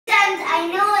I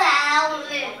know that I'll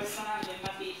lose.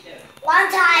 One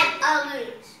time I'll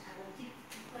lose.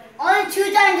 Only 2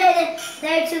 times I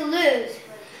dare to lose.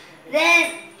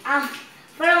 Then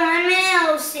for 1 minute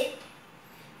I'll sit.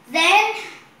 Then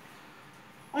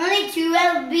only 2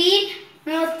 I'll beat.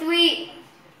 No, 3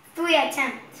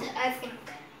 attempts, I think.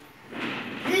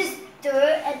 This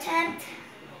 3rd attempt.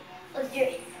 Let's do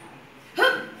it.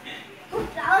 Hoop,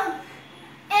 hoop, down.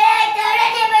 Hey, 3rd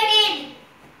attempt I did.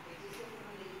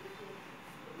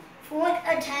 4th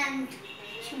attempt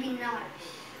should be nice.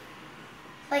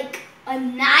 Like a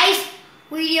nice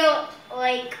video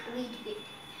like we did.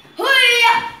 Hurry!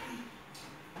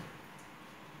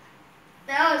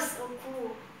 That was so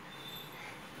cool.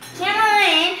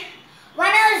 Chinmay, when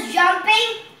I was jumping,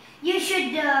 you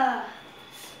should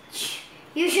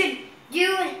do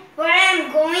where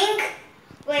I'm going.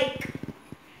 Like,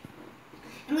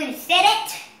 I'm gonna set it.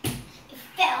 It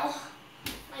fell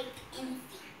like anything.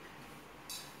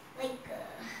 Like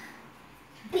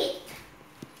a bit.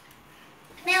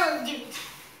 Now let's do it.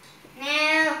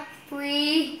 Now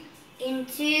 3 and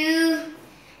 2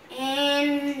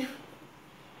 and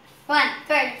 1.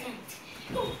 3rd attempt.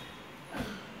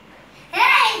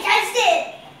 Hey, touched it.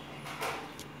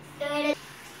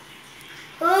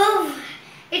 Oh,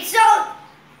 it's so.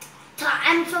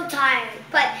 I'm so tired,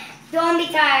 but don't be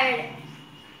tired.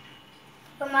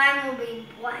 But mine will be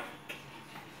blank.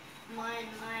 Mine.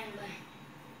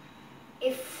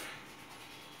 If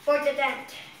 4th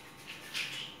attempt.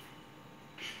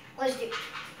 Let's do it.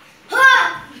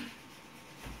 Ha!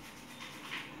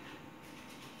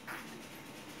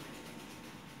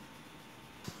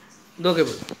 दो के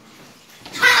बोल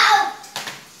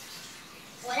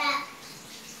What up?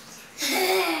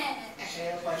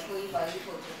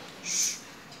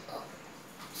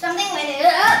 Something went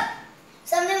up.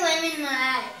 Something went in my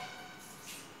eye.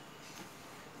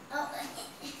 Oh,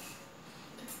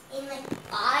 it's in my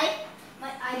eye.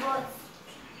 My eyeball.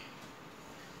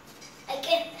 I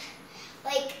can't,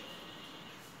 like,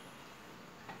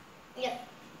 yep.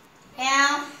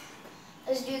 Now,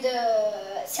 let's do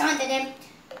the 7th attempt.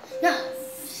 No,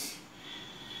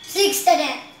 6th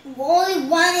attempt. Only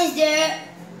 1 is there.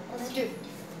 Let's do it.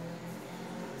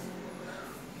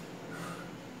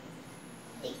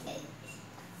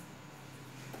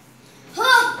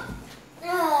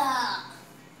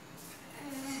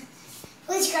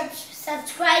 Please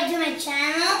subscribe to my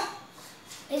channel.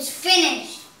 It's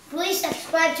finished. Please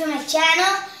subscribe to my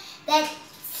channel. That's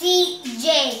CJ.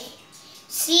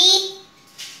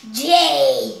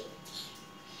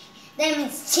 That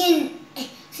means Chin.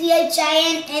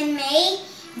 CHINMA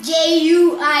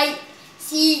JUICE.